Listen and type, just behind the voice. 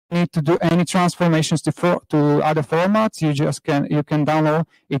need to do any transformations to other formats. You can download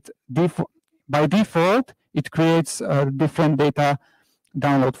it by default. It creates different data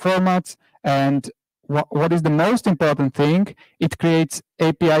download formats, and what is the most important thing? It creates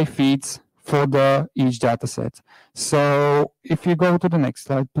API feeds for each dataset. So if you go to the next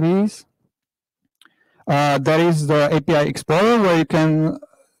slide, please. There is the API Explorer where you can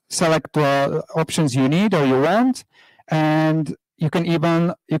select options you need or you want, and you can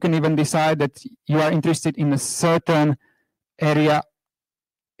even decide that you are interested in a certain area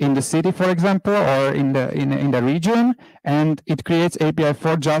in the city, for example, or in the region, and it creates API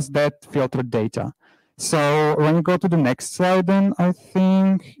for just that filtered data. So when you go to the next slide, then I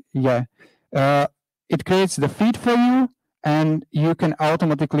think, yeah, it creates the feed for you, and you can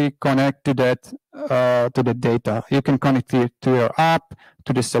automatically connect to the data. You can connect it to your app,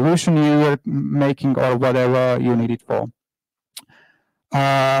 to the solution you are making, or whatever you need it for.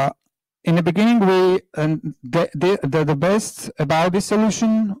 In the beginning, the best about this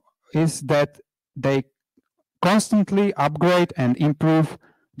solution is that they constantly upgrade and improve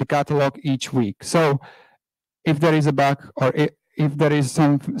the catalog each week. So if there is a bug or if there is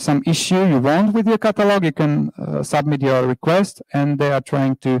some issue you want with your catalog, you can submit your request, and they are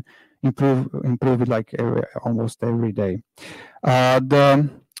trying to improve it like almost every day.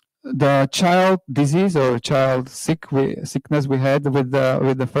 The child disease or child sickness we had with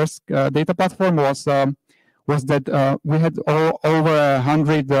the first data platform was that we had over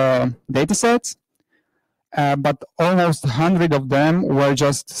 100 data sets, but almost 100 of them were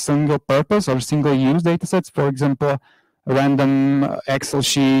just single purpose or single use data sets. For example, random Excel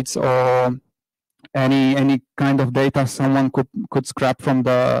sheets or any kind of data someone could scrap from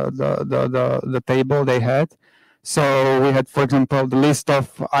the table they had. So we had, for example, the list of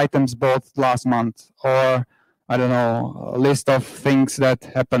items bought last month, or I don't know, a list of things that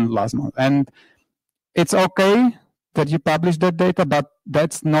happened last month. And it's okay that you publish that data, but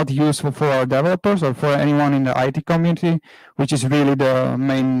that's not useful for our developers or for anyone in the IT community, which is really the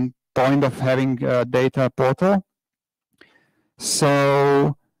main point of having a data portal.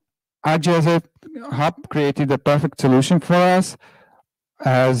 So RUGGEDISED Hub created the perfect solution for us,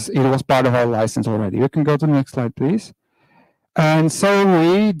 as it was part of our license already. You can go to the next slide, please. And so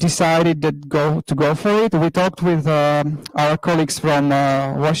we decided to go for it. We talked with our colleagues from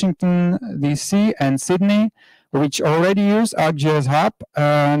Washington, DC and Sydney, which already use RUGGEDISED Hub,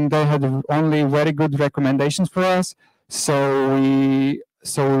 and they had only very good recommendations for us. So we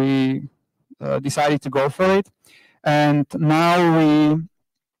decided to go for it. And now we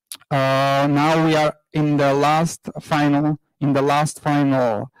are in the last final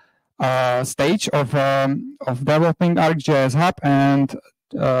stage of developing RUGGEDISED Hub and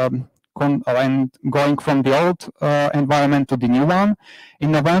going from the old environment to the new one.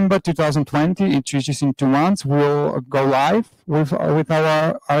 In November 2020, it reaches in 2 months, we'll go live with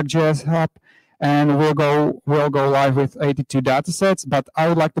our RUGGEDISED Hub, and we'll go live with 82 datasets. But I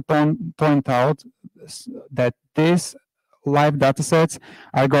would like to point out that these live datasets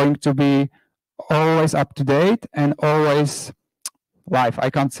are going to be always up to date and always live. I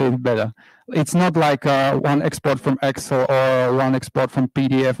can't say it better. It's not like one export from Excel or one export from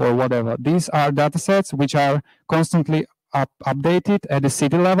PDF or whatever. These are datasets which are constantly updated at the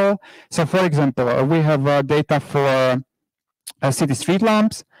city level. So, for example, we have data for city street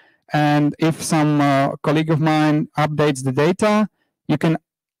lamps, and if some colleague of mine updates the data, you can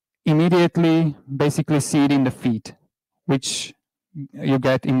immediately basically see it in the feed, which you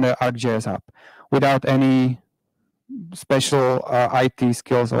get in the RUGGEDISED Hub without any special IT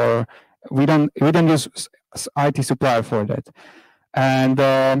skills, or we don't use IT supplier for that. And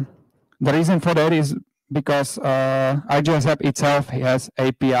the reason for that is because RUGGEDISED Hub itself has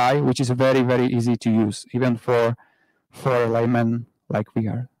API, which is very, very easy to use, even for a layman like we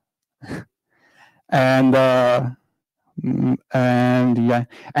are. And yeah,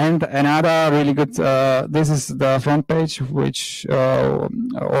 and another really good, this is the front page which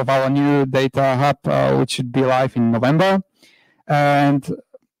of our new data hub, which should be live in November. And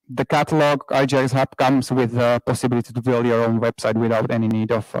the catalog RUGGEDISED Hub comes with the possibility to build your own website without any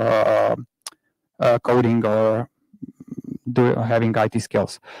need of coding or having IT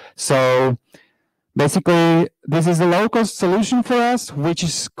skills. So basically, this is a low-cost solution for us, which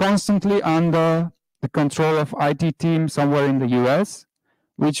is constantly under the control of IT team somewhere in the US,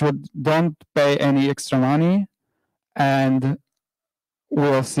 which don't pay any extra money, and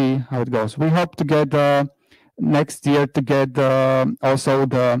we'll see how it goes. We hope to get next year to get also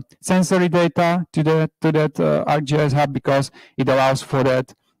the sensory data to that RUGGEDISED Hub, because it allows for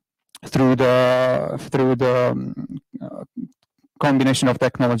that through the combination of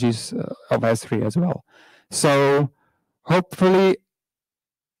technologies of S3 as well. So hopefully,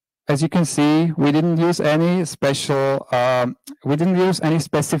 as you can see, we didn't use any special, we didn't use any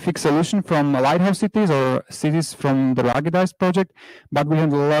specific solution from Lighthouse cities or cities from the RUGGEDISED project, but we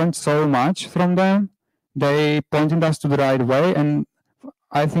have learned so much from them. They pointed us to the right way, and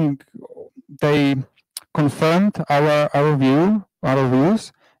I think they confirmed our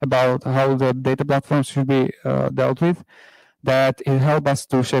views about how the data platforms should be dealt with, that it helped us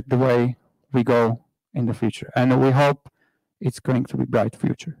to shape the way we go in the future. And we hope it's going to be a bright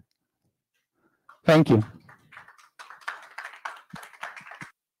future. Thank you.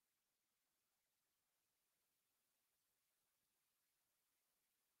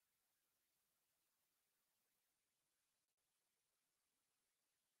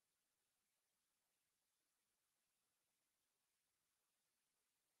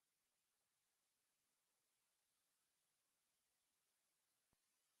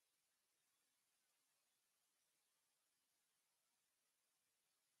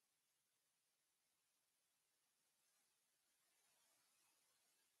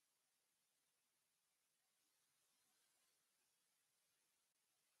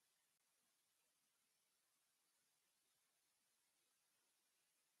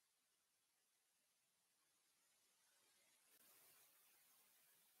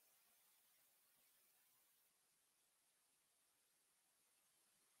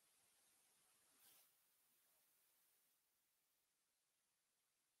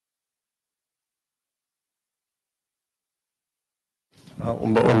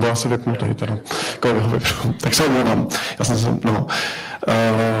 On byl asi vypnutý teda. Tak se omlouvám. Já jsem se, no.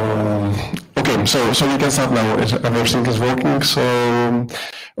 Okay, so we can start now. Everything is working. So,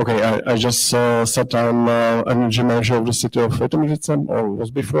 okay, I just set an energy measure of the city of Litoměřice, or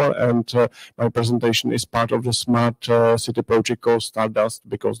was before, and my presentation is part of the smart city project called Stardust,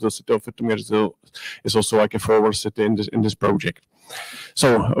 because the city of Litoměřice is also like a forward city in this project.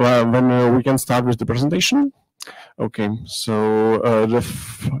 So when we can start with the presentation. Okay, so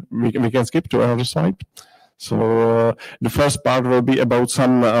we can skip to another slide. So the first part will be about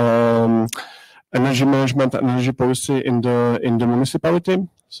some energy management and energy policy in the municipality.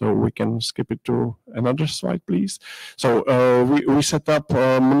 So we can skip it to another slide, please. So we set up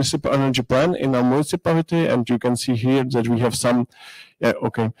a municipal energy plan in our municipality, and you can see here that we have some. Yeah,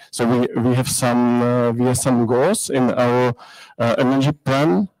 okay. So we have some goals in our energy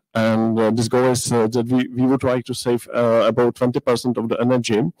plan. And this goal is that we would like to save about 20% of the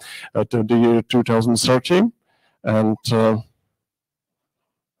energy to the year 2030. And I'm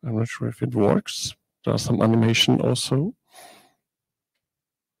not sure if it works. There's some animation also.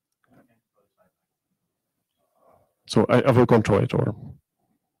 So I will control it, or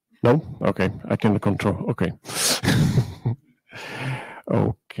no? Okay, I can control. Okay.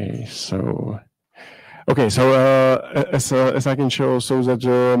 Okay, so. Okay, so as I can show, so that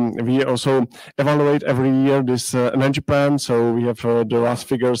we also evaluate every year this energy plan. So we have the last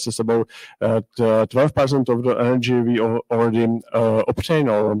figures is about 12% of the energy we already obtain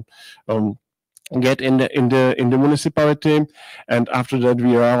or get in the municipality, and after that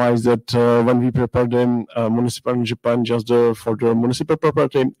we realize that when we prepare the municipal energy plan just for the municipal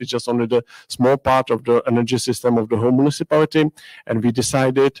property, it's just only the small part of the energy system of the whole municipality, and we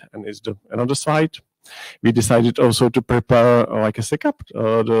decided, and it's another slide. We decided also to prepare like a SECAP,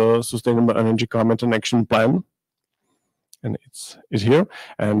 the Sustainable Energy Climate and Action Plan, and it's here.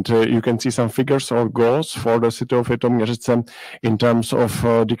 And you can see some figures or goals for the city of Litoměřice in terms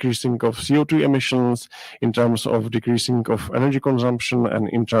of decreasing of CO2 emissions, in terms of decreasing of energy consumption, and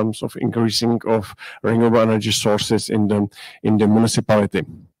in terms of increasing of renewable energy sources in the municipality.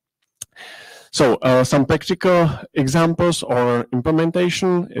 So some practical examples or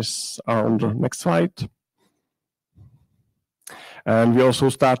implementation is on the next slide. And we also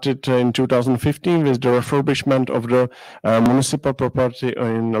started in 2015 with the refurbishment of the municipal property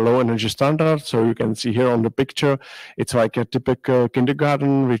in low energy standard. So you can see here on the picture, it's like a typical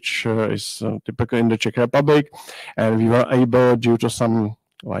kindergarten, which is typical in the Czech Republic. And we were able, due to some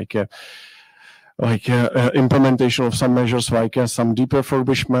implementation of some measures like some deep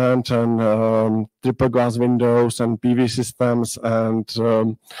refurbishment and triple glass windows and PV systems and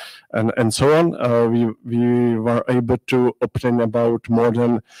so on, we were able to obtain about more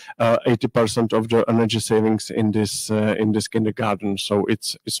than 80% of the energy savings in this kindergarten. So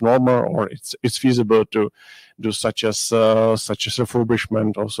it's normal, or it's feasible to do such as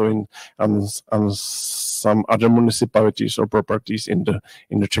refurbishment also in some other municipalities or properties in the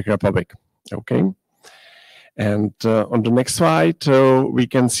Czech Republic. Okay, and on the next slide we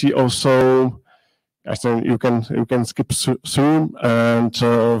can see also I think you can skip soon and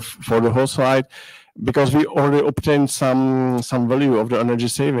for the whole slide, because we already obtained some value of the energy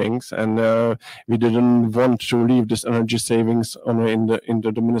savings, and we didn't want to leave this energy savings only in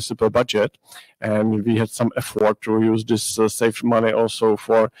the municipal budget, and we had some effort to use this saved money also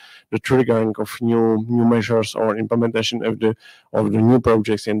for the triggering of new measures or implementation of the new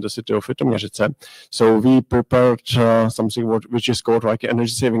projects in the city of Litoměřice. So we prepared something which is called like an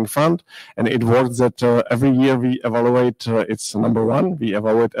energy saving fund, and it works that every year we evaluate. It's number one, we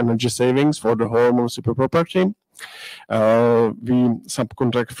evaluate energy savings for the whole municipal property. We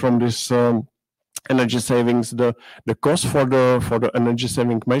subcontract from this energy savings the cost for the energy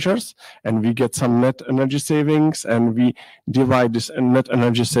saving measures, and we get some net energy savings, and we divide this net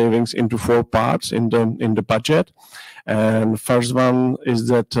energy savings into 4 parts in the budget. And first one is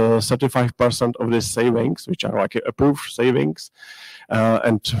that 35% of these savings, which are like approved savings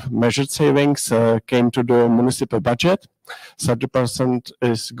and measured savings, came to the municipal budget. 30%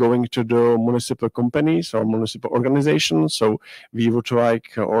 is going to the municipal companies or municipal organizations. So we would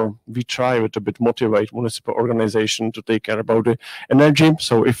like, or we try to bit motivate municipal organization to take care about the energy.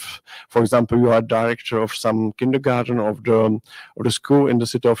 So if, for example, you are director of some kindergarten of the school in the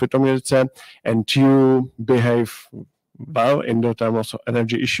city of Litoměřice, and you behave well in the terms of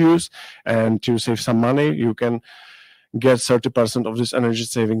energy issues, and to save some money, you can get 30% of this energy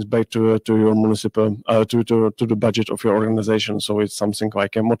savings back to your municipal to the budget of your organization. So it's something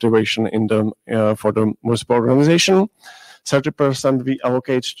like a motivation in the for the municipal organization. 30% we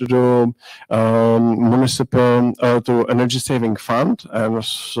allocate to the municipal to energy saving fund, and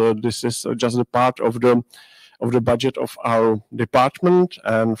so this is just a part of the budget of our department,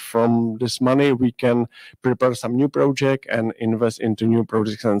 and from this money we can prepare some new project and invest into new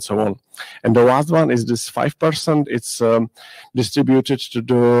projects and so on. And the last one is this 5%. It's distributed to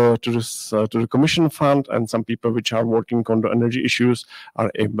the commission fund, and some people which are working on the energy issues are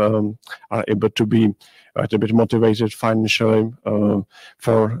able to be a bit motivated financially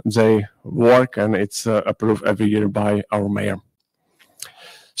for their work, and it's approved every year by our mayor.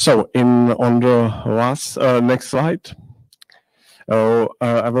 So on the last next slide,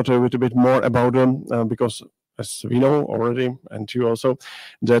 I will tell you a little bit more about them because, as we know already, and you also,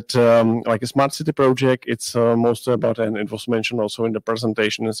 that like a smart city project, it's mostly about, and it was mentioned also in the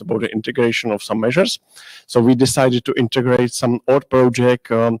presentation, it's about the integration of some measures. So we decided to integrate some old project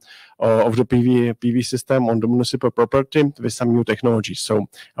of the PV system on the municipal property with some new technologies. So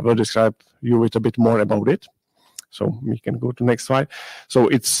I will describe you a little bit more about it. So we can go to next slide. So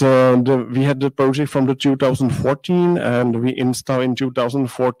it's we had the project from the 2014, and we installed in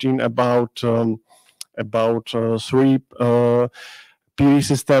 2014 about 3 PV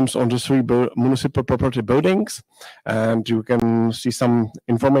systems on the 3 municipal property buildings, and you can see some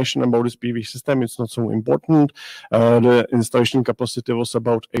information about this PV system. It's not so important. The installation capacity was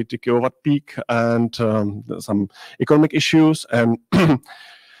about 80 kilowatt peak, and some economic issues, and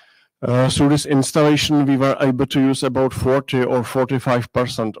through this installation, we were able to use about 40 or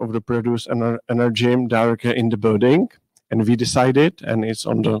 45% of the produced energy directly in the building. And we decided, and it's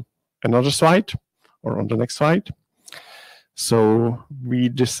on the another slide, or on the next slide. So we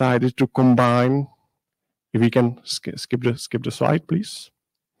decided to combine. If we can skip the slide, please.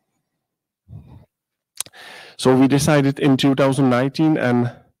 So we decided in 2019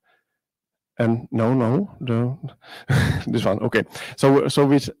 and this one, okay. So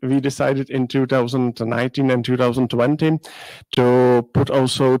we decided in 2019 and 2020 to put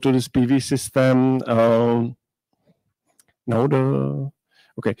also to this PV system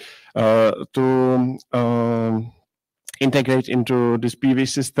to integrate into this PV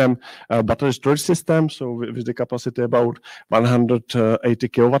system battery storage system. So with the capacity about 180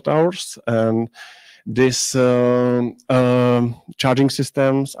 kilowatt hours, and these charging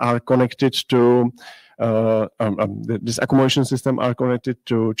systems are connected to this accumulation system are connected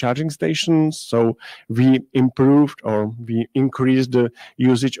to charging stations. So we improved, or we increased the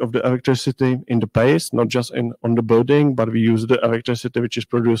usage of the electricity in the place, not just on the building, but we use the electricity which is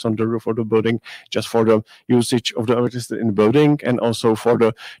produced on the roof of the building just for the usage of the electricity in the building, and also for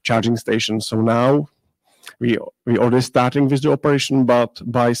the charging stations. So now we already starting with the operation, but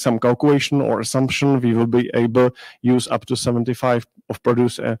by some calculation or assumption, we will be able to use up to 75 of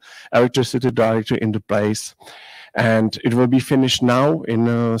produced electricity directly in the place. And it will be finished now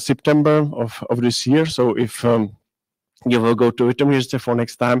in September of this year. So if you will go to Litoměřice for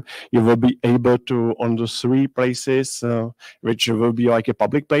next time, you will be able to, on the 3 places, which will be like a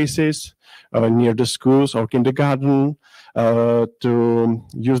public places, near the schools or kindergarten, to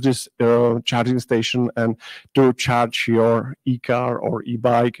use this charging station and to charge your e-car or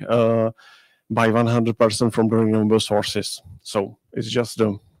e-bike by 100% from the renewable sources. So it's just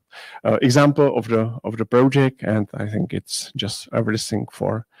the example of the project, and I think it's just everything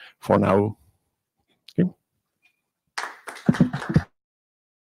for now. Okay.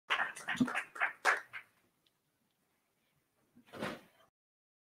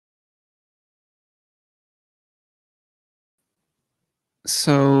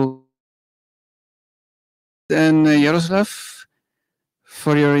 So then Jaroslav,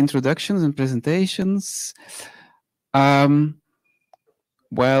 for your introductions and presentations.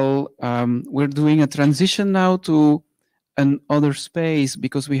 We're doing a transition now to another space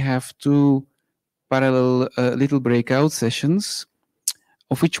because we have two parallel little breakout sessions,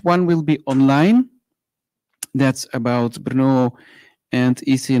 of which one will be online. That's about Brno and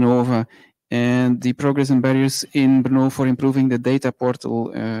EC-Nova and the progress and barriers in Brno for improving the data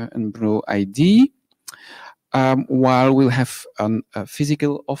portal and Brno ID. While we'll have a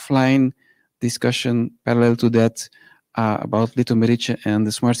physical offline discussion parallel to that about Litoměřice and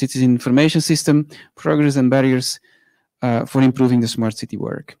the Smart Cities Information System, progress and barriers for improving the smart city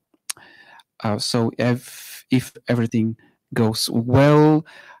work. So if everything goes well,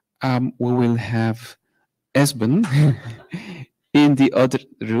 we will have Esben in the other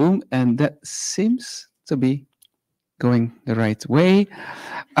room, and that seems to be going the right way.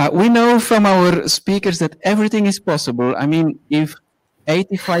 We know from our speakers that everything is possible. I mean, if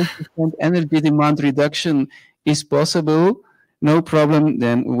 85% energy demand reduction is possible, no problem,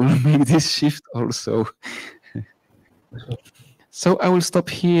 then we will make this shift also. So I will stop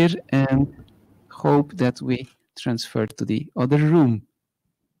here and hope that we transfer to the other room.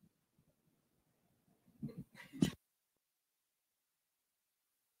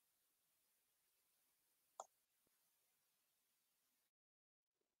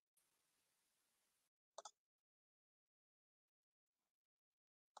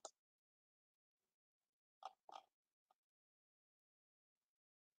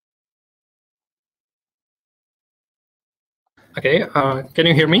 Okay, can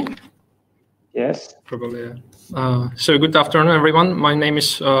you hear me? Yes. Probably. So good afternoon, everyone. My name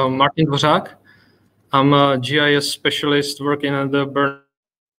is Martin Dvořák. I'm a GIS specialist working at the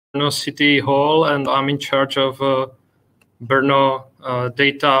Brno City Hall, and I'm in charge of Brno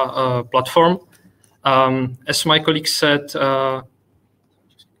data platform. As my colleague said,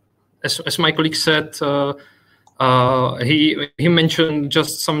 he mentioned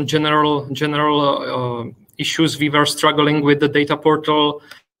just some general issues we were struggling with the data portal,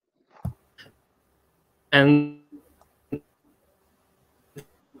 and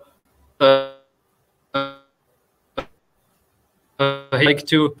I'd like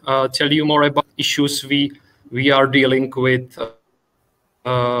to tell you more about issues we are dealing with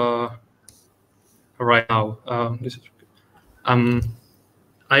right now.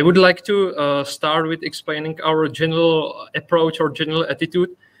 I would like to start with explaining our general approach or general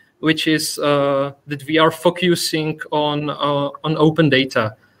attitude, which is that we are focusing on open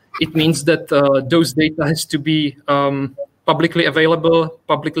data. It means that those data has to be publicly available,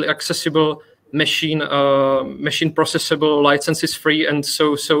 publicly accessible, machine processable, licenses free, and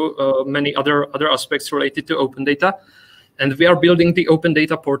so many other aspects related to open data. And we are building the open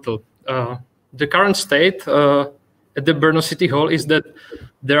data portal. The current state at the Brno City Hall is that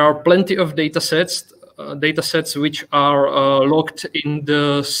there are plenty of data sets which are locked in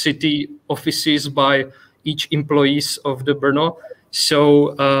the city offices by each employees of the Brno.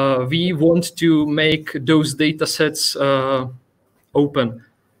 So we want to make those data sets open.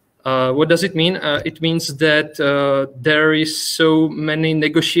 What does it mean? It means that there is so many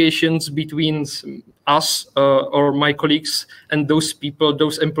negotiations between us or my colleagues and those people,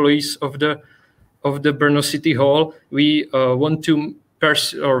 those employees of the Brno City Hall. We want to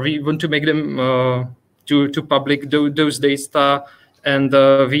make them to public those data, and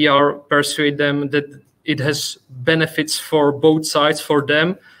we are persuade them that it has benefits for both sides, for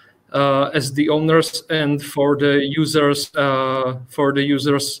them as the owners and for the users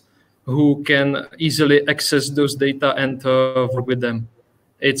who can easily access those data and work with them.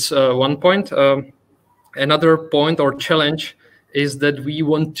 It's one point. Another point or challenge is that we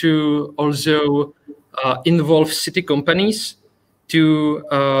want to also involve city companies to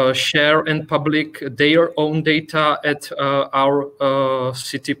share and public their own data at our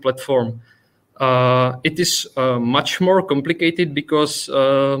city platform. It is much more complicated because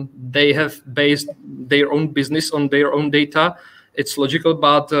they have based their own business on their own data. It's logical,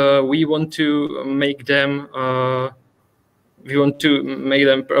 but we want to make them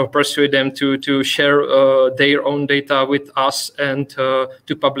persuade them to share their own data with us and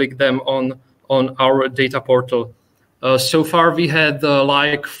to public them on our data portal. So far, we had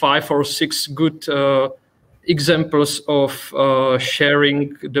like 5 or 6 good examples of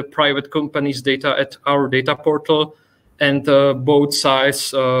sharing the private company's data at our data portal, and both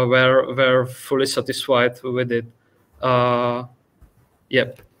sides were fully satisfied with it.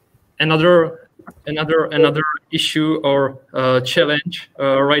 Yep. Another issue or challenge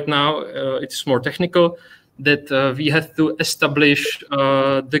right now, it's more technical, that we have to establish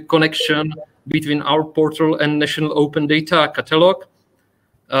the connection between our portal and National Open Data Catalog,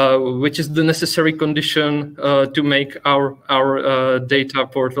 which is the necessary condition to make our data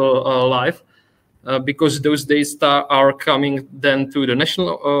portal live, because those data are coming then to the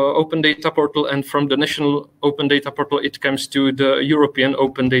National Open Data Portal, and from the National Open Data Portal it comes to the European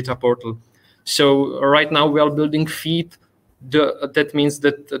Open Data Portal. So right now we are building feed. That means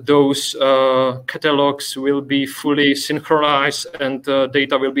that those catalogs will be fully synchronized, and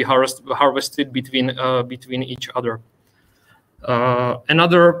data will be harvested between each other.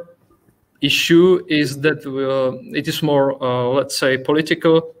 Another issue is that it is more, let's say,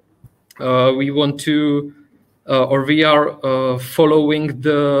 political. We want to, or we are following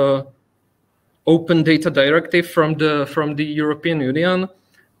the Open Data Directive from the European Union,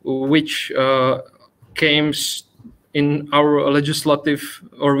 which came in our legislative,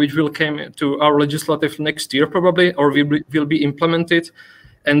 or which will come to our legislative next year probably, or will be implemented.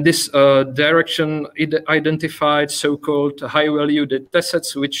 And this direction identified so-called high-value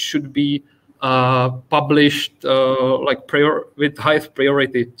datasets, which should be published with high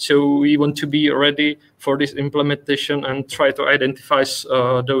priority. So we want to be ready for this implementation and try to identify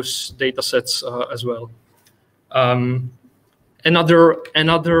those datasets as well. Another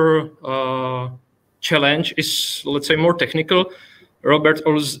challenge is, let's say, more technical. Robert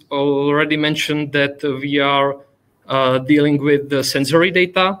already mentioned that we are dealing with the sensory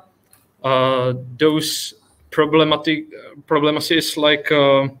data. Those problematics like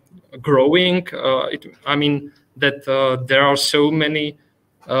growing. I mean that there are so many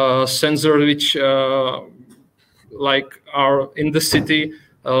sensors which are in the city,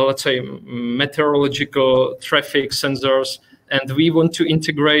 let's say meteorological, traffic sensors, and we want to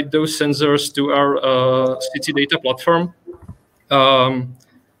integrate those sensors to our city data platform.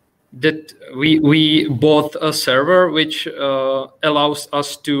 That we bought a server which allows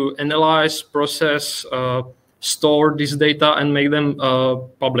us to analyze, process, store this data, and make them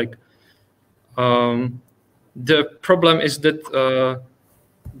public. The problem is that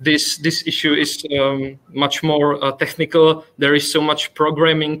this issue is much more technical. There is so much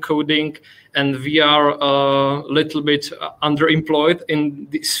programming, coding, and we are a little bit underemployed in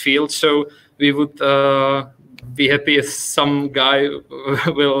this field. So we would be happy if some guy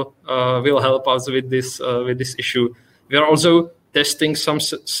will help us with this issue. We are also testing some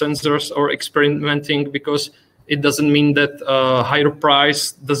sensors or experimenting, because it doesn't mean that higher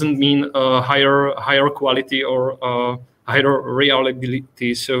price doesn't mean higher quality or higher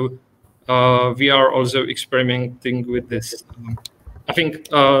reliability. So we are also experimenting with this. I think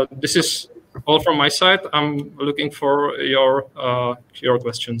this is all from my side. I'm looking for your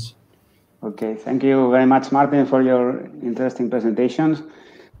questions. Okay, thank you very much, Martin, for your interesting presentations.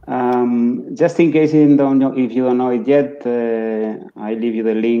 Just in case if you don't know it yet, I leave you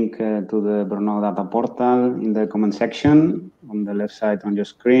the link to the Brno data portal in the comment section on the left side on your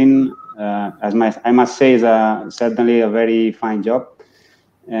screen. I must say, it's certainly a very fine job,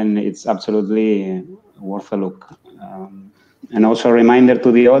 and it's absolutely worth a look. And also a reminder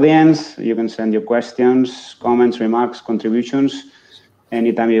to the audience, you can send your questions, comments, remarks, contributions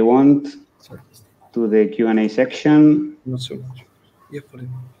anytime you want to the Q&A section. Not so much.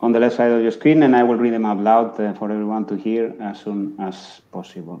 On the left side of your screen, and I will read them out loud for everyone to hear as soon as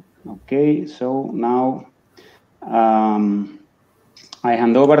possible. Okay, so now I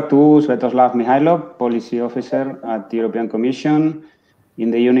hand over to Svetoslav Mihailov, Policy Officer at the European Commission in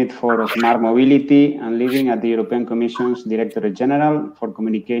the Unit for Smart Mobility and Living at the European Commission's Directorate General for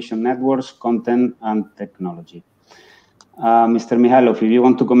Communication Networks, Content and Technology. Mr. Mihailov, if you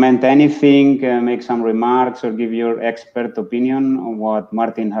want to comment anything, make some remarks, or give your expert opinion on what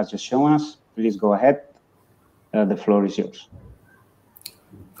Martin has just shown us, please go ahead. The floor is yours.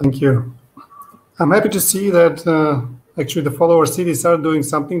 Thank you. I'm happy to see that actually the follower cities are doing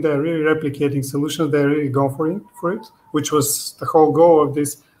something. They're really replicating solutions. They're really going for it, which was the whole goal of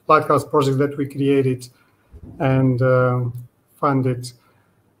this Lighthouse project that we created and funded.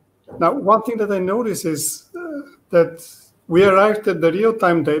 Now, one thing that I notice is that we arrived at the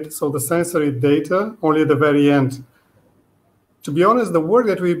real-time data, so the sensory data, only at the very end. To be honest, the work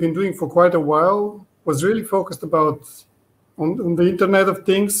that we've been doing for quite a while was really focused on the Internet of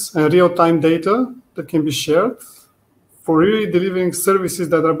Things and real-time data that can be shared for really delivering services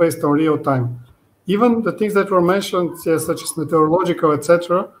that are based on real time. Even the things that were mentioned, such as meteorological,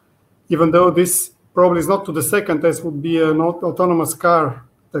 etc., even though this probably is not to the second, this would be an autonomous car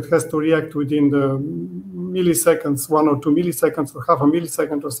that has to react within the milliseconds, 1 or 2 milliseconds, or half a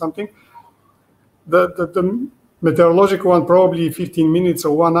millisecond or something. The meteorological one, probably 15 minutes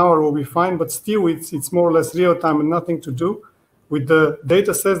or 1 hour will be fine, but still it's more or less real time and nothing to do with the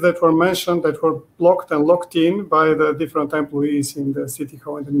data sets that were mentioned, that were blocked and locked in by the different employees in the city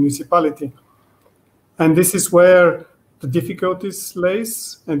hall and the municipality. And this is where the difficulties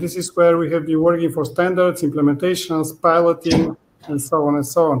lays, and this is where we have been working for standards, implementations, piloting, and so on and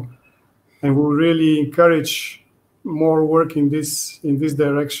so on. And we really encourage more work in this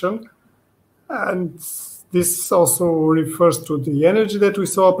direction. And this also refers to the energy that we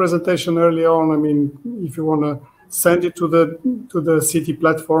saw a presentation earlier on. I mean, if you want to send it to the city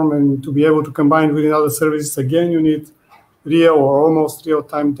platform and to be able to combine with other services, again, you need real or almost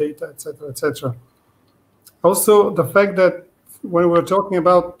real-time data, etc., etc. Also, the fact that when we're talking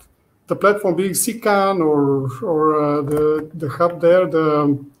about the platform being SCIS or the hub there,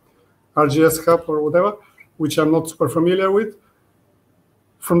 the RGS hub or whatever, which I'm not super familiar with,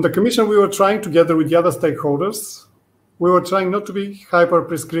 from the Commission, we were trying together with the other stakeholders, we were trying not to be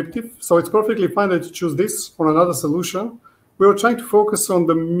hyper-prescriptive. So it's perfectly fine that you choose this or another solution. We were trying to focus on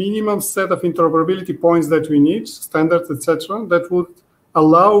the minimum set of interoperability points that we need, standards, etc., that would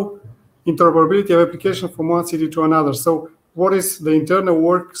allow interoperability of application from one city to another. So what is the internal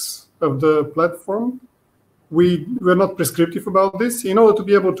works of the platform? We're not prescriptive about this. In order to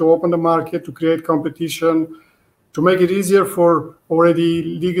be able to open the market, to create competition, to make it easier for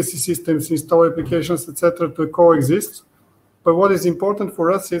already legacy systems, install applications, etc., to coexist. But what is important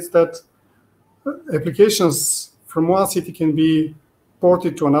for us is that applications from one city can be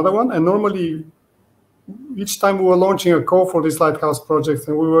ported to another one. And normally, each time we were launching a call for this Lighthouse project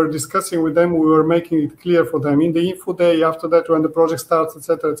and we were discussing with them, we were making it clear for them in the info day, after that, when the project starts,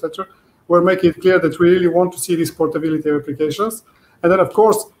 etc., etc., we're making it clear that we really want to see this portability of applications. And then, of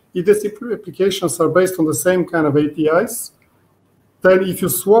course, if these applications are based on the same kind of APIs, then if you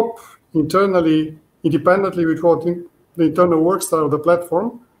swap internally, independently with what the internal works are of the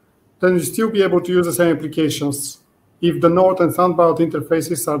platform, then you still be able to use the same applications. If the north and southbound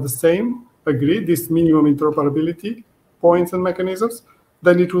interfaces are the same, agreed, this minimum interoperability points and mechanisms,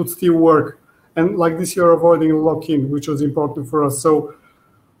 then it would still work. And like this, you're avoiding lock-in, which was important for us. So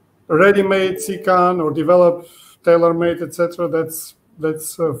ready-made SCIS or developed, tailor-made, etc.,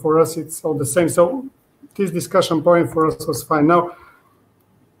 that's for us, it's all the same. So this discussion point for us was fine. Now,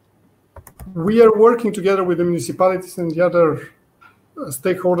 we are working together with the municipalities and the other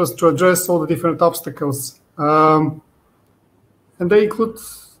stakeholders to address all the different obstacles. And they include,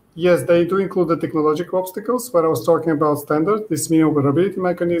 yes, they do include the technological obstacles, where I was talking about standards, this minimum interoperability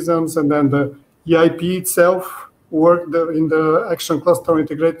mechanisms, and then the EIP itself, work in the action cluster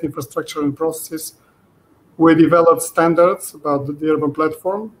integrated infrastructure and processes. We developed standards about the urban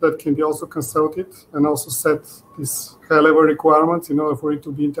platform that can be also consulted and also set these high-level requirements in order for it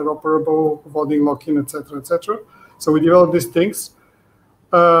to be interoperable, avoiding lock-in, etc., etc. So we developed these things.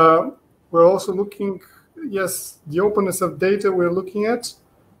 We're also looking, yes, the openness of data we're looking at.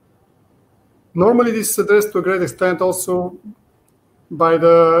 Normally, this is addressed to a great extent also by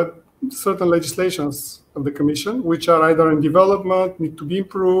the certain legislations of the Commission, which are either in development, need to be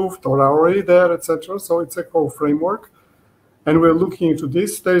improved, or are already there, etc. So it's a whole framework. And we're looking into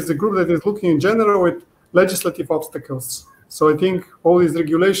this. There is a group that is looking in general at legislative obstacles. So I think all these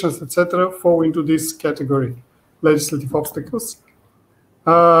regulations, etc., fall into this category, legislative obstacles.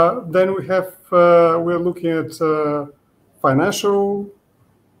 Then we have, we're looking at financial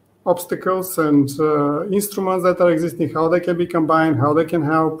obstacles and instruments that are existing, how they can be combined, how they can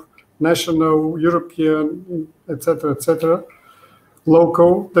help, national, European, etc.,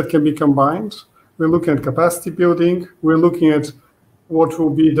 local, that can be combined. We're looking at capacity building. We're looking at what will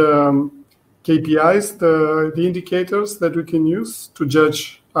be the KPIs, the indicators that we can use to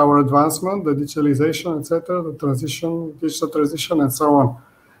judge our advancement, the digitalization, etc., the transition, digital transition, and so on.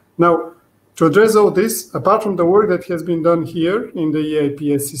 Now, to address all this, apart from the work that has been done here in the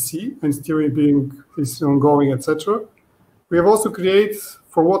EIP-SCC and still being is ongoing, etc., we have also created,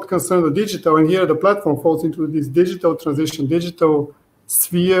 for what concerns the digital, and here the platform falls into this digital transition, digital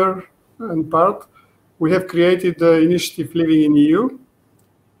sphere and part, we have created the initiative Living in EU,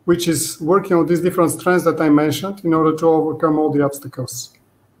 which is working on these different strands that I mentioned in order to overcome all the obstacles.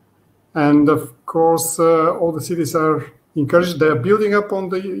 And of course, all the cities are encouraged. They are building up on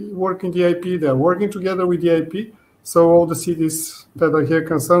the work in the EIP. They are working together with the EIP. So all the cities that are here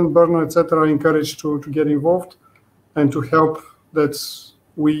concerned, Brno, etc., are encouraged to get involved. and to help that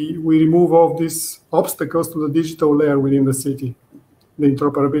we remove all these obstacles to the digital layer within the city, the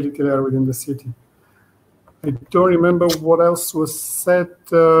interoperability layer within the city. I don't remember what else was said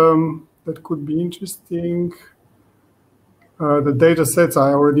that could be interesting. The data sets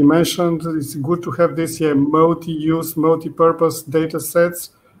I already mentioned. It's good to have this multi-use, multi-purpose data sets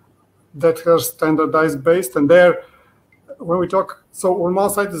that are standardized based. And there, when we talk, so on one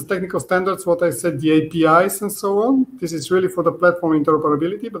side is technical standards, what I said, the APIs and so on. This is really for the platform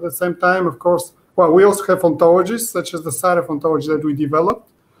interoperability, but at the same time, of course, well, we also have ontologies, such as the SAREF ontology that we developed,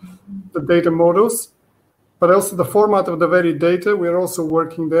 the data models, but also the format of the very data. We're also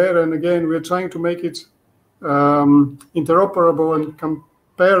working there. And again, we're trying to make it interoperable and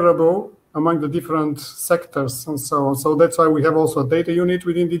comparable among the different sectors and so on. So that's why we have also a data unit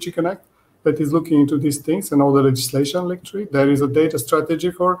within DG Connect that is looking into these things and all the legislation, literally. There is a data strategy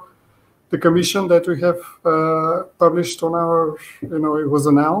for the Commission that we have published on our, it was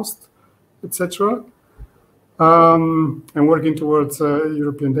announced, etc. And working towards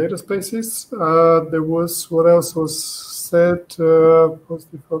European data spaces. There was, what else was said?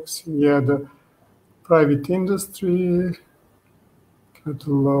 Positive focusing, the private industry,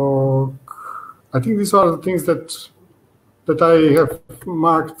 catalog. I think these are the things that I have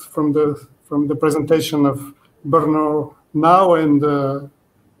marked from the presentation of Brno now and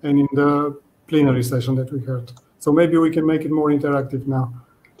in the plenary session that we heard. So maybe we can make it more interactive now.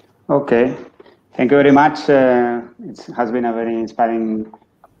 Okay, thank you very much. It has been a very inspiring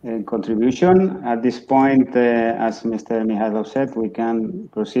contribution. At this point, as Mr. Mihailov said, we can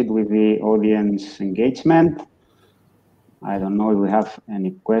proceed with the audience engagement. I don't know if we have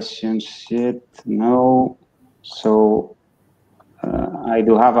any questions yet. No. So I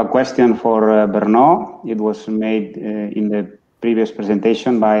do have a question for Brno. It was made in the previous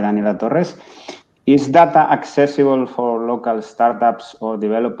presentation by Daniela Torres. Is data accessible for local startups or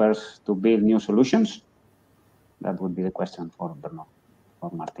developers to build new solutions? That would be the question for Brno,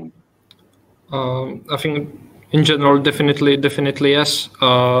 or Martin. I think in general, definitely yes.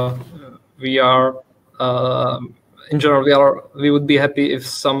 We are in general we would be happy if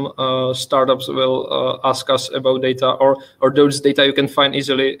some startups will ask us about data or those data you can find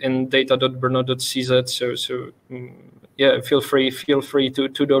easily in data.brno.cz. So yeah, feel free to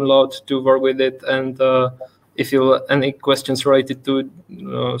download, to work with it, and if you have any questions related to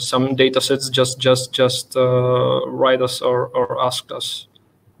some data sets, just write us or ask us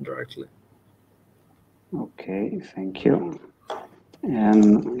directly. Okay, thank you.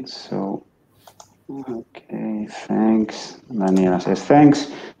 And so, okay, thanks. Daniela says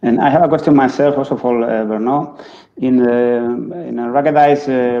thanks. And I have a question myself also for Brno. In a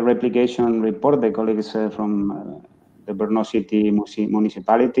ruggedized replication report, the colleagues from the Brno City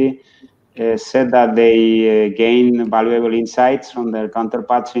municipality said that they gain valuable insights from their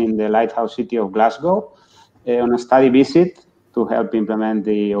counterparts in the Lighthouse City of Glasgow on a study visit to help implement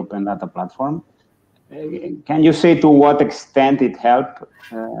the open data platform. Can you say to what extent it helped?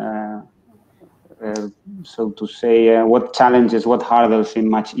 So to say, what challenges, what hurdles seem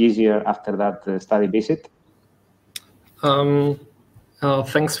much easier after that study visit?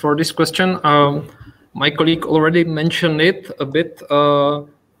 Thanks for this question. My colleague already mentioned it a bit.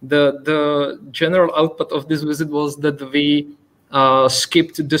 The general output of this visit was that we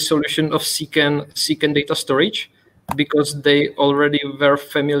skipped the solution of CCAN data storage, because they already were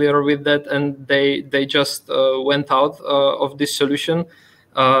familiar with that and they just went out of this solution.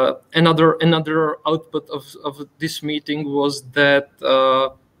 Another output of this meeting was that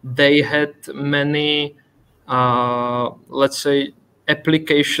they had many, let's say,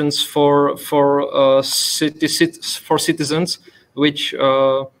 applications for citizens, which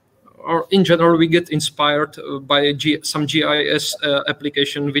or in general we get inspired by some GIS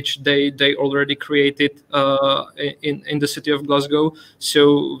application which they already created in the city of Glasgow.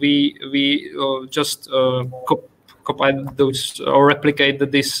 So we just copied those or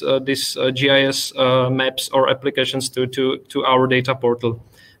replicated this GIS maps or applications to our data portal.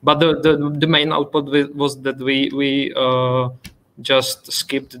 But the main output was that we just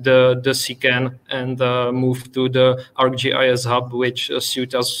skipped the CCAN and moved to the ArcGIS hub, which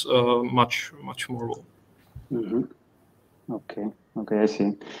suits us much more well. Mm-hmm. Okay, I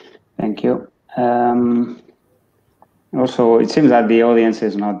see. Thank you. Also, it seems that the audience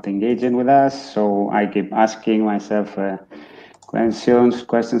is not engaging with us, so I keep asking myself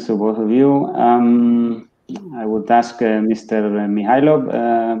questions to both of you. I would ask Mr.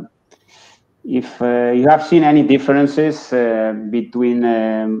 Mihailov if you have seen any differences between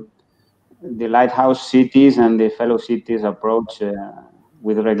the Lighthouse cities and the fellow cities approach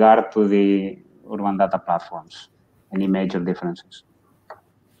with regard to the urban data platforms. any major differences?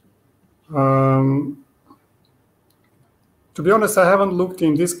 To be honest, I haven't looked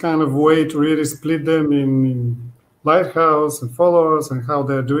in this kind of way to really split them in Lighthouse and followers and how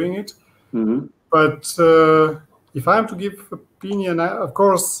they're doing it. Mm-hmm. But if I am to give opinion, of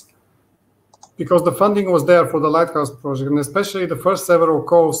course, because the funding was there for the Lighthouse project, and especially the first several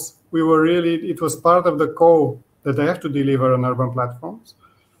calls, it was part of the call that they have to deliver on urban platforms.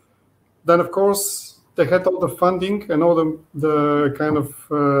 Then, of course, they had all the funding and all the kind of,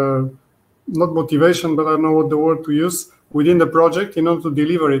 not motivation, but I don't know what the word to use, within the project in order to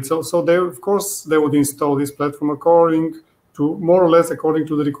deliver it. So they, of course, they would install this platform according to, more or less according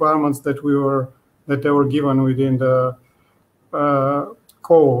to the requirements that they were given within the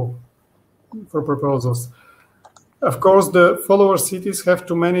call for proposals. Of course, the follower cities have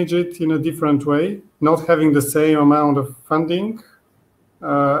to manage it in a different way, not having the same amount of funding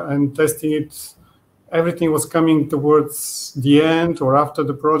and testing it. Everything was coming towards the end or after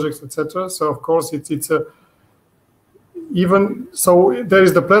the projects, etc. So of course, even so there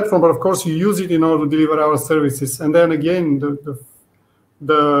is the platform, but of course you use it in order to deliver our services. And then again, the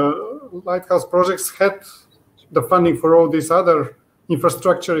Lighthouse projects had the funding for all these other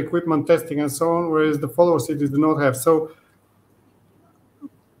infrastructure, equipment testing, and so on, whereas the follower cities do not have. So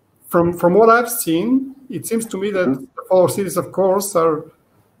from what I've seen, it seems to me that the follower cities, of course, are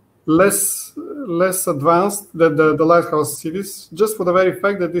less advanced than the Lighthouse cities, just for the very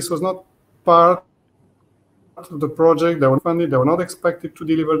fact that this was not part of the project. They were funded, they were not expected to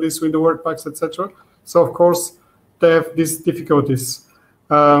deliver this with the work packs, etc. So of course they have these difficulties.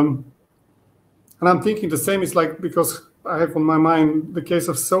 And I'm thinking the same is like, because I have on my mind the case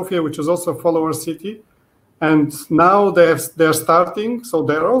of Sofia, which was also a follower city, and now they're starting, so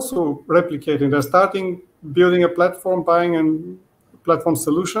they're also replicating. They're starting building a platform, buying a platform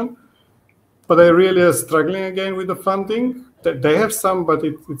solution, but they really are struggling again with the funding. They have some, but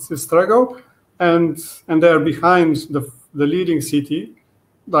it's a struggle, and they're behind the leading city,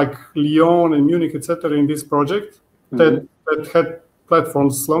 like Lyon and Munich, etc. in this project that had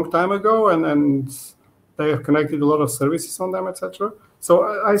platforms long time ago, and they have connected a lot of services on them, etc.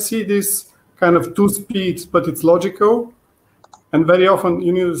 So I see this kind of two speeds, but it's logical. And very often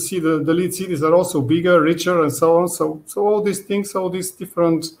you need to see the lead cities are also bigger, richer, and so on. So all these things, all these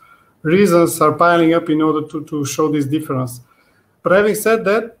different reasons are piling up in order to show this difference. But having said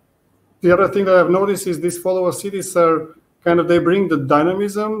that, the other thing that I've noticed is these follower cities are kind of, they bring the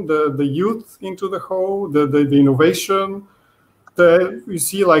dynamism, the youth into the whole, the innovation. You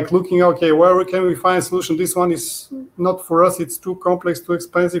see, like looking, okay, where can we find a solution? This one is not for us. It's too complex, too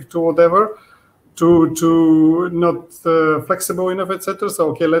expensive, too whatever, too not flexible enough, etc. So,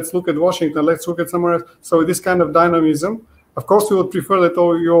 okay, let's look at Washington. Let's look at somewhere else. So this kind of dynamism. Of course, we would prefer that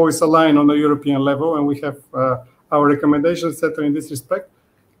you always align on the European level, and we have our recommendations, etc. in this respect.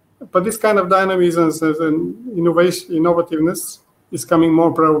 But this kind of dynamism and innovativeness is coming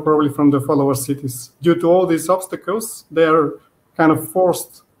more probably from the follower cities. Due to all these obstacles, they are kind of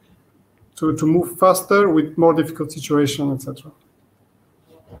forced to move faster with more difficult situations, etc.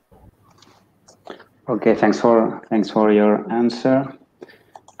 Okay, thanks for your answer.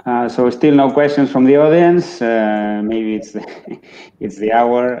 So still no questions from the audience. Maybe it's the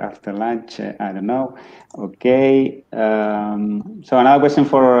hour after lunch. I don't know. Okay. So another question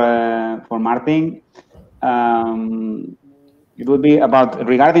for Martin. It would be about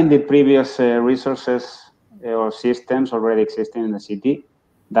regarding the previous resources or systems already existing in the city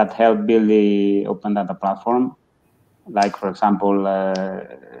that help build the open data platform, like for example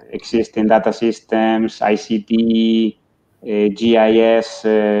existing data systems, ICT, GIS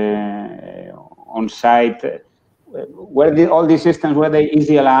on site. All these systems, were they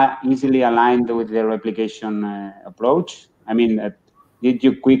easily aligned with the replication approach? I mean, did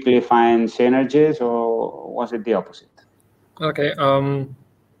you quickly find synergies, or was it the opposite? Okay,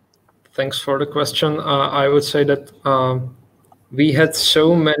 thanks for the question. I would say that we had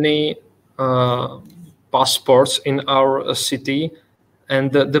so many passports in our city,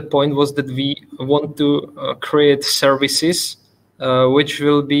 and the point was that we want to create services which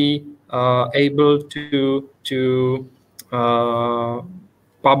will be able to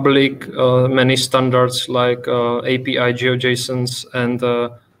public many standards like API, GeoJSONs, and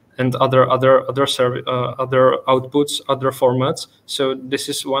other outputs, other formats. So this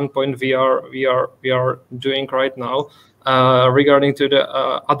is one point we are doing right now. Regarding to the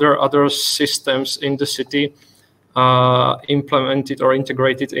other systems in the city implemented or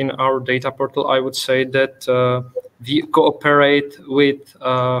integrated in our data portal, I would say that we cooperate with,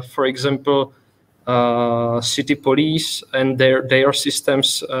 for example, city police and their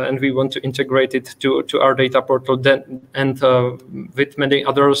systems, and we want to integrate it to our data portal, and with many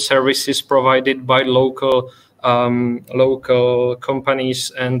other services provided by local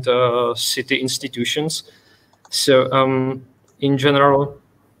companies and city institutions. So in general,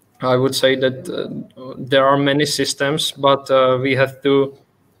 I would say that there are many systems, but we have to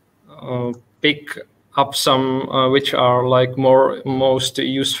pick up some which are like most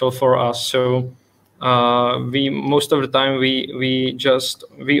useful for us. So we most of the time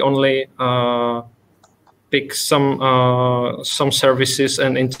we only pick some services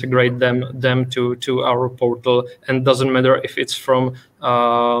and integrate them to our portal, and doesn't matter if it's from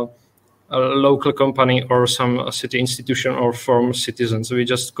a local company or some city institution or from citizens. We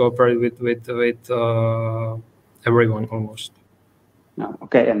just cooperate with everyone almost. No.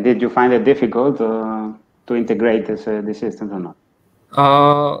 Okay, and did you find it difficult to integrate the systems or not?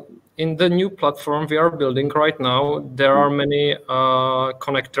 In the new platform we are building right now, there are many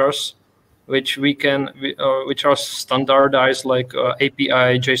connectors which which are standardized, like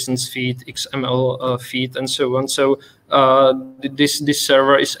API, JSON feed, XML feed, and so on. So this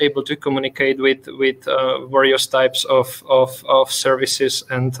server is able to communicate with various types of services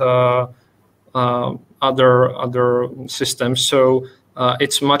and other systems. So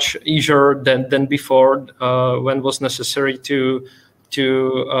it's much easier than before, when it was necessary to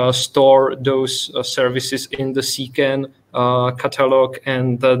store those services in the CCAN catalog,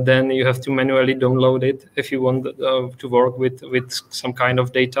 and then you have to manually download it if you want to work with some kind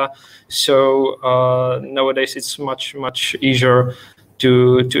of data. So nowadays it's much easier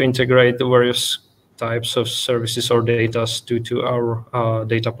to integrate the various types of services or data to our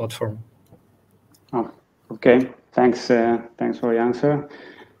data platform. Oh, okay. Thanks for your answer.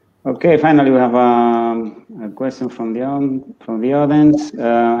 Okay, finally we have a question from the audience.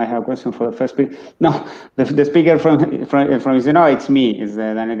 I have a question for the first speaker. No, the speaker from it's me. It's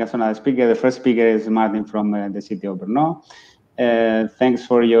Daniel Casona, the speaker. The first speaker is Martin from the city of Brno. Thanks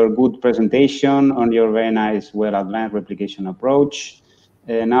for your good presentation on your very nice, well-outlined replication approach.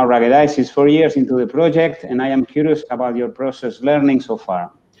 Now RUGGEDISED is 4 years into the project, and I am curious about your process learning so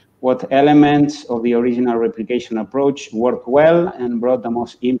far. What elements of the original replication approach worked well and brought the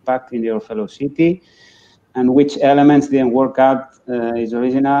most impact in your fellow city, and which elements didn't work out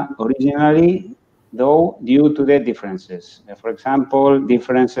originally, though due to the differences? For example,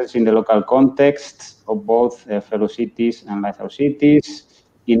 differences in the local context of both fellow cities and Lighthouse cities.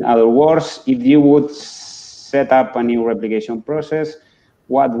 In other words, if you would set up a new replication process,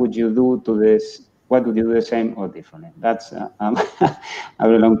 what would you do to this? What would you do the same or differently? That's a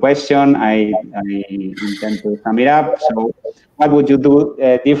very long question. I intend to sum it up. So what would you do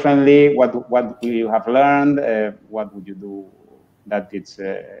differently? What do you have learned? What would you do that it's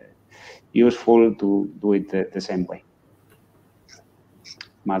useful to do it the same way?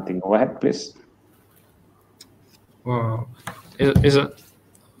 Martin, go ahead, please. Wow. Is it?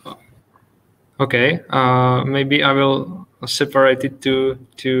 Okay. Maybe I will separate it to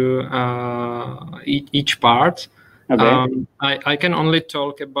each part. Okay. I can only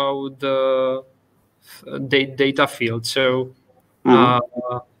talk about the data field. So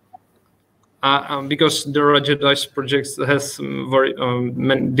because the RUGGEDISED project has very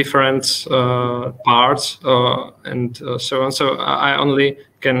many different parts and so on. So I only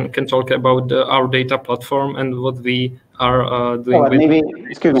can talk about our data platform and what we are doing. Maybe,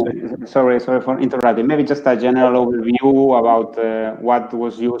 excuse me, sorry for interrupting. Maybe just a general overview about what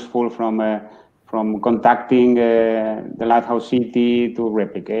was useful from contacting the Lighthouse City to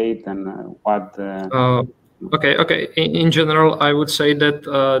replicate, and what. Okay. In general, I would say that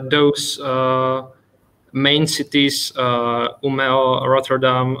those main cities, Umeå,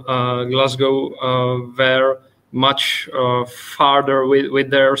 Rotterdam, Glasgow, were much farther with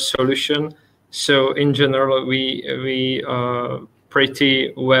their solution. So in general, we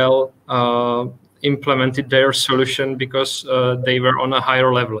pretty well implemented their solution because they were on a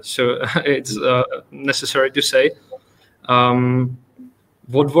higher level. So it's necessary to say.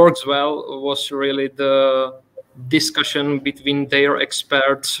 What works well was really the discussion between their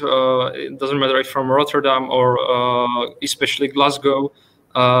experts. It doesn't matter if from Rotterdam or especially Glasgow,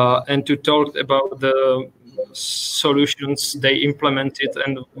 and to talk about the solutions they implemented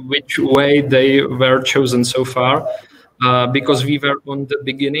and which way they were chosen so far, because we were on the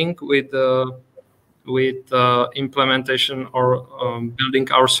beginning with implementation or building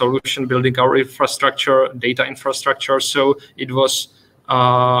our solution, building our infrastructure, data infrastructure. So it was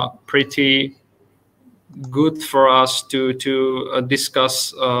pretty good for us to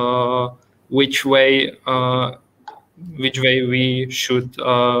discuss which way way we should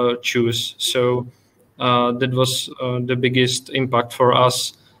choose. So that was the biggest impact for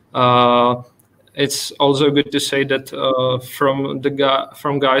us. It's also good to say that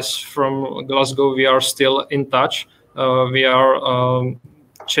from guys from Glasgow, we are still in touch. We are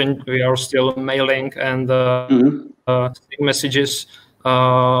still mailing and messages.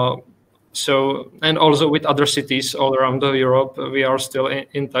 So, and also with other cities all around Europe, we are still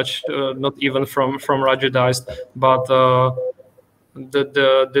in touch. Not even from RUGGEDISED, but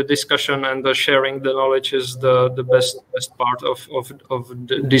the discussion and the sharing the knowledge is the best part of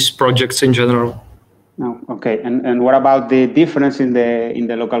these projects in general. No, okay. And what about the difference in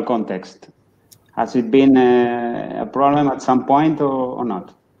the local context? Has it been a problem at some point or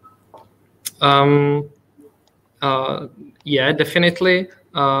not? Yeah, definitely.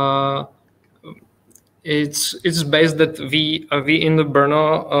 It's based that we in the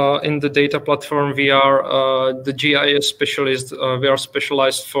Brno in the data platform, we are the GIS specialist. We are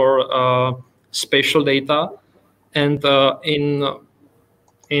specialized for spatial data, and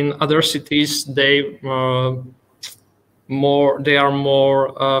in other cities they are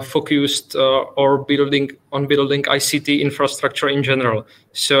more focused or building ICT infrastructure in general.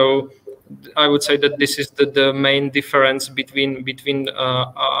 So I would say that this is the main difference between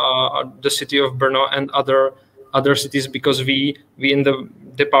the city of Brno and other cities, because we in the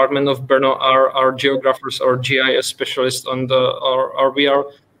department of Brno are geographers or GIS specialists or we are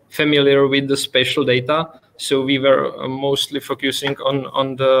familiar with the spatial data. So we were mostly focusing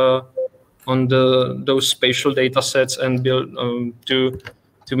on those spatial data sets and build to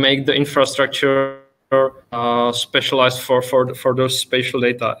make the infrastructure specialized for those spatial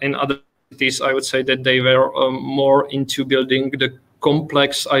data. In other cities, I would say that they were more into building the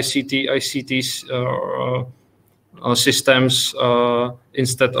complex ICT systems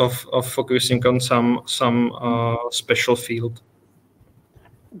instead of focusing on some special field.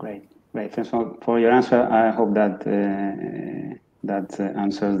 Great. Thanks for your answer. I hope that that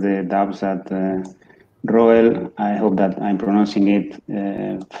answers the doubts that Roel. I hope that I'm pronouncing it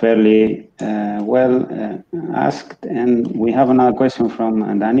fairly well asked. And we have another question from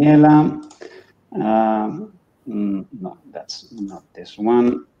Daniela. No, that's not this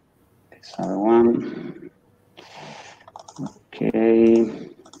one. This other one. Okay.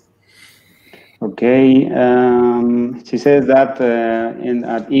 She says that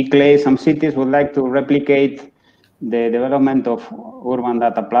at eClay, some cities would like to replicate the development of urban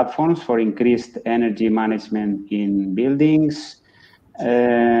data platforms for increased energy management in buildings.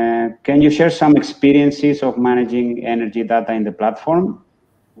 Can you share some experiences of managing energy data in the platform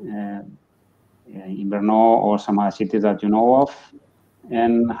in Brno or some other cities that you know of,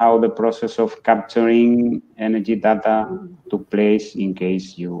 and how the process of capturing energy data took place, in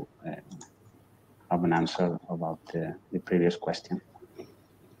case you have an answer about the previous question?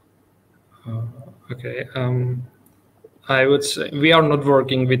 Okay. I would say we are not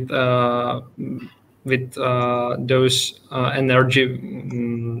working with those energy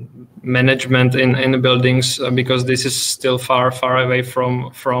management in the buildings because this is still far away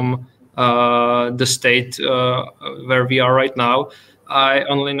from the state where we are right now. I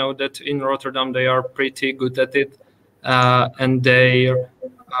only know that in Rotterdam they are pretty good at it, and they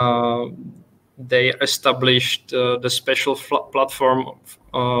established the special platform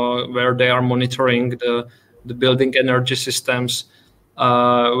where they are monitoring the building energy systems,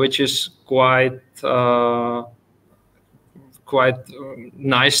 which is quite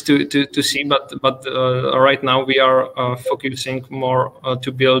nice to see. But right now we are focusing more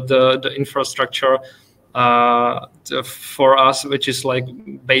to build the infrastructure for us, which is like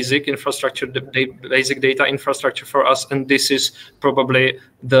basic infrastructure, the basic data infrastructure for us, and this is probably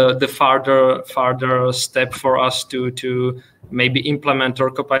the farther step for us to maybe implement or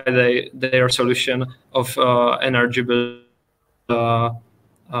copy their solution of energy bill to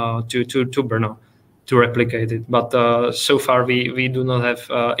Brno to replicate it. But so far we do not have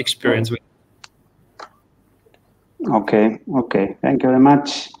experience with it. Okay. Thank you very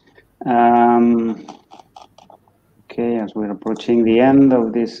much. Okay, as we're approaching the end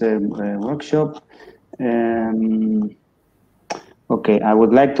of this workshop, okay, I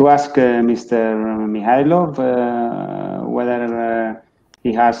would like to ask Mr. Mikhailov whether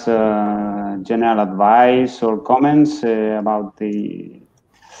he has general advice or comments about the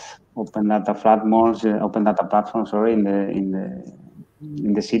open data platforms, in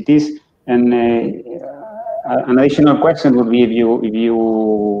the cities. And an additional question would be if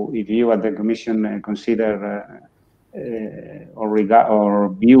you at the Commission consider or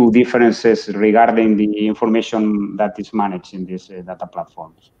view differences regarding the information that is managed in these data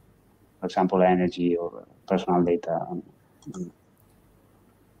platforms, for example, energy or personal data and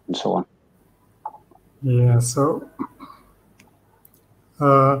so on. Yeah, so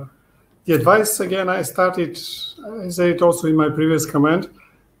the advice, again, I said it also in my previous comment,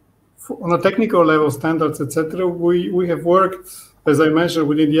 on a technical level, standards, etc. We have worked, as I mentioned,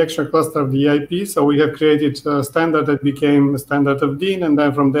 within the action cluster of the EIP. So we have created a standard that became a standard of DIN, and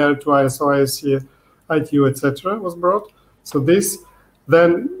then from there to ISO, ISC, ITU, etc. was brought. So this,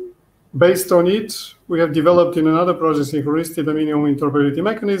 then based on it, we have developed in another project synchronicity, the minimum interoperability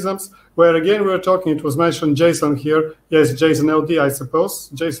mechanisms, where again we are talking, it was mentioned JSON here. Yes, JSON LD, I suppose.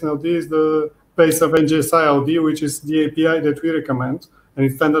 JSON LD is the base of NGSI LD, which is the API that we recommend, and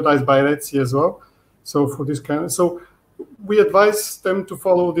it's standardized by REDC as well. So for this kind of, so we advise them to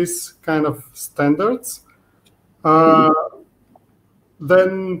follow this kind of standards.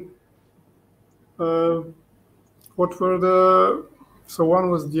 Then what were the, so one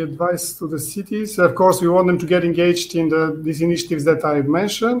was the advice to the cities. Of course, we want them to get engaged in these initiatives that I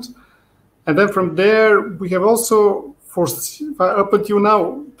mentioned. And then from there, we have also, up until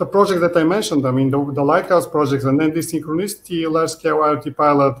now, the project that I mentioned, I mean, the Lighthouse projects, and then the synchronicity, large-scale IoT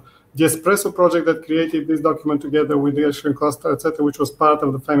pilot, the Espresso project that created this document together with the action cluster, etc., which was part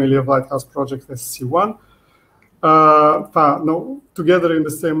of the family of Lighthouse projects, SCC1, together in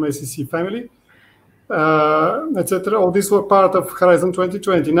the same SCC family. Etc. All these were part of Horizon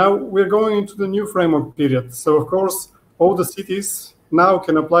 2020. Now we're going into the new framework period. So of course, all the cities now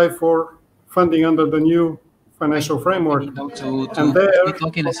can apply for funding under the new financial framework. And there,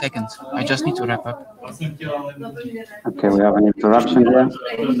 talk in a second. I just need to wrap up. Okay, we have an interruption here.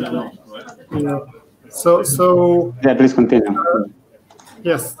 Yeah. So yeah, please continue.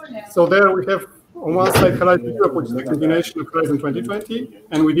 Yes. So there we have on one side Horizon Europe, which is the continuation of Horizon 2020,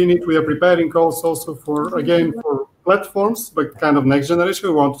 and within it we are preparing calls also for, again, for platforms, but kind of next generation.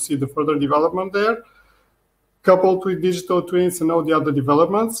 We want to see the further development there, coupled with digital twins and all the other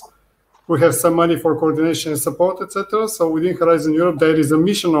developments. We have some money for coordination and support, etc. So within Horizon Europe, there is a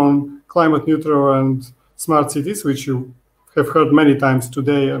mission on climate neutral and smart cities, which you have heard many times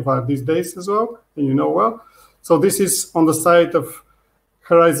today about these days as well, and you know well. So this is on the side of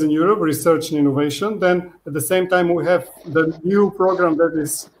Horizon Europe, research and innovation. Then at the same time, we have the new program that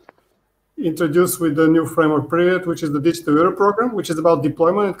is introduced with the new framework period, which is the Digital Europe program, which is about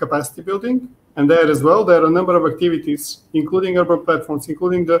deployment and capacity building. And there as well, there are a number of activities, including urban platforms,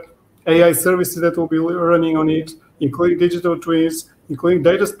 including the AI services that will be running on it, including digital twins, including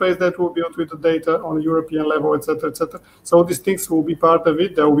data space that will be built with the data on a European level, etc., etc. So all these things will be part of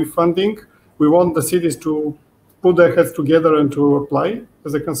it. There will be funding. We want the cities to put their heads together and to apply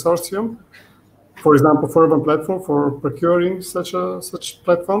as a consortium. For example, for urban platform, for procuring such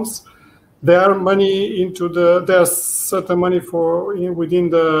platforms. There there's certain money within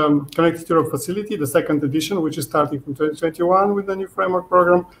the Connected Europe facility, the second edition, which is starting from 2021 with the new framework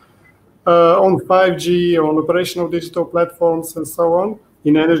program, on 5G, on operational digital platforms and so on,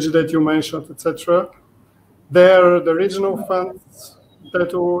 in energy that you mentioned, etc. There, the regional funds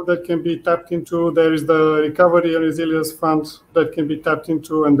that can be tapped into. There is the Recovery and Resilience Fund that can be tapped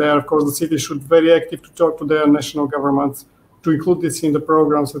into, and there, of course, the city should be very active to talk to their national governments to include this in the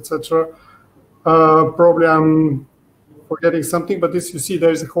programs, etc. Probably I'm forgetting something, but this, you see,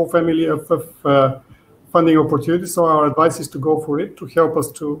 there is a whole family of funding opportunities. So our advice is to go for it to help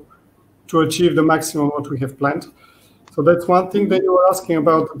us to achieve the maximum what we have planned. So that's one thing. Then you were asking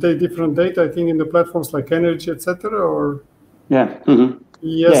about the different data, I think, in the platforms like energy, etc. Or yeah,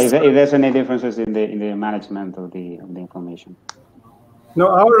 yes. Yeah. If there's any differences in the management of the information. No,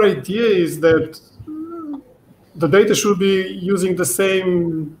 our idea is that the data should be using the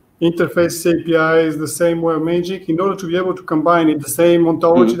same interface APIs, the same way of magic, in order to be able to combine it, the same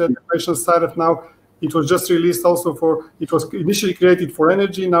ontology that the patient started now. It was just released also it was initially created for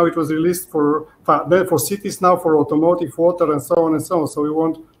energy, now it was released for cities, now for automotive, water, and so on and so on. So we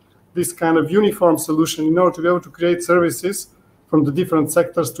want this kind of uniform solution in order to be able to create services from the different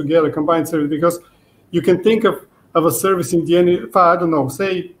sectors together, combined service, because you can think of a service in the energy, I don't know,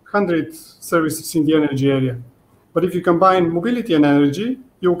 say 100 services in the energy area. But if you combine mobility and energy,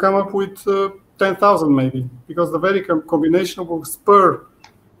 you'll come up with 10,000 maybe, because the very combination will spur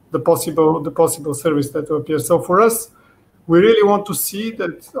the possible service that will appear. So for us, we really want to see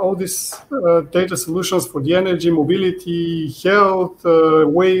that all these data solutions for the energy, mobility, health,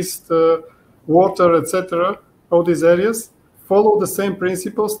 waste, water, etc., all these areas follow the same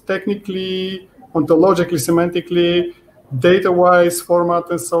principles, technically, ontologically, semantically, data-wise, format,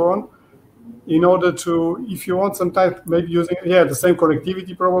 and so on, in order to, if you want some type, maybe using, the same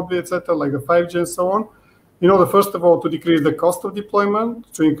connectivity probably, etc., like the 5G and so on, in order, first of all, to decrease the cost of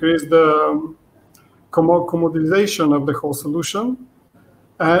deployment, to increase the commoditization of the whole solution.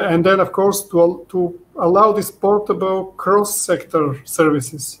 And then, of course, to allow these portable cross-sector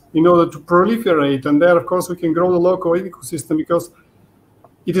services in order to proliferate. And there, of course, we can grow the local ecosystem, because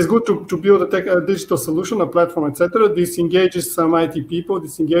it is good to build a digital solution, a platform, etc. This engages some IT people,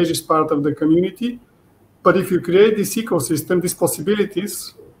 this engages part of the community. But if you create this ecosystem, these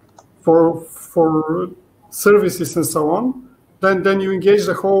possibilities for services and so on, then you engage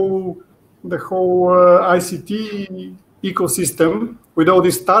the whole ICT ecosystem with all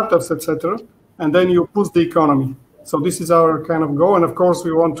these startups, etc., and then you push the economy. So this is our kind of goal, and of course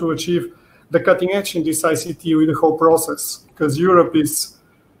we want to achieve the cutting edge in this ICT with the whole process, because Europe is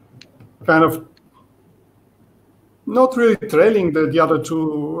kind of not really trailing the other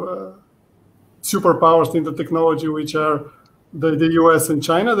two superpowers in the technology, which are the US and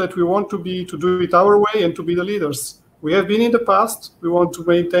China, that we want to do it our way and to be the leaders. We have been in the past. We want to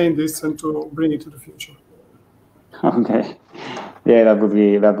maintain this and to bring it to the future. Okay, yeah, that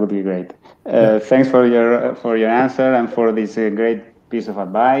would be great. Thanks for your answer and for this great piece of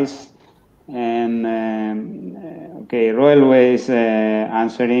advice. And okay, Roel is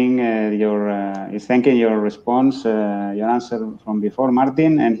answering is thanking your response, your answer from before,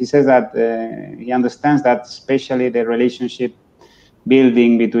 Martin, and he says that he understands that especially the relationship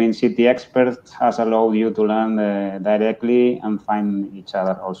building between city experts has allowed you to learn directly and find each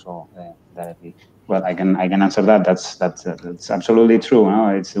other also directly. Well, I can answer that. That's absolutely true. No?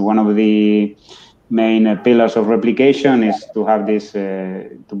 It's one of the main pillars of replication is to have this,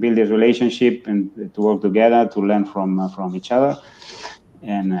 to build this relationship and to work together, to learn from each other,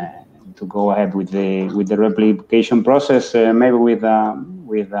 and to go ahead with the replication process, maybe with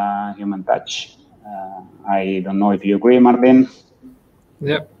human touch. I don't know if you agree, Martin.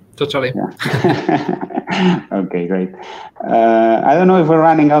 Yeah, totally. Yeah. Okay, great. I don't know if we're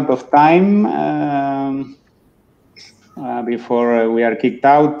running out of time. Before we are kicked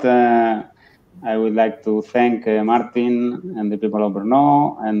out, I would like to thank Martin and the people of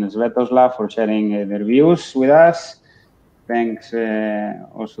Brno and Svetozla for sharing their views with us. Thanks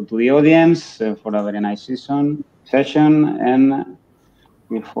also to the audience for a very nice session. And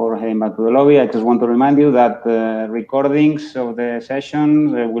before heading back to the lobby, I just want to remind you that recordings of the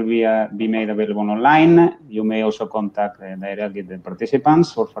session will be made available online. You may also contact directly the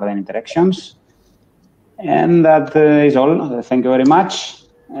participants for further interactions. And that is all. Thank you very much.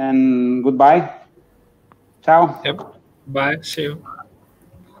 And goodbye. Ciao. Yep. Bye. See you.